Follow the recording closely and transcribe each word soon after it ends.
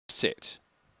set,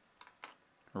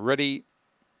 ready,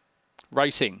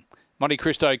 racing. Monte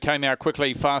Cristo came out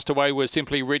quickly, fast away was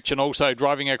Simply Rich, and also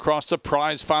driving across.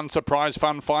 Surprise Fun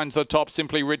finds the top.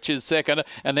 Simply Rich is second,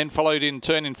 and then followed in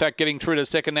turn. In fact, getting through to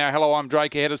second now. Hello, I'm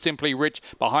Drake ahead of Simply Rich.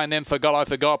 Behind them, Forgot I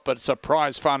Forgot, but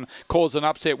Surprise Fun caused an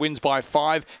upset, wins by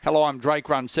 5. Hello, I'm Drake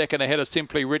runs second ahead of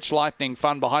Simply Rich. Lightning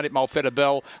Fun behind it, Malfetta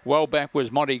Bell. Well back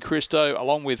was Monte Cristo,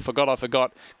 along with Forgot I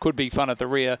Forgot. Could be Fun at the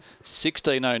rear.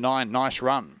 16.09, nice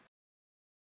run.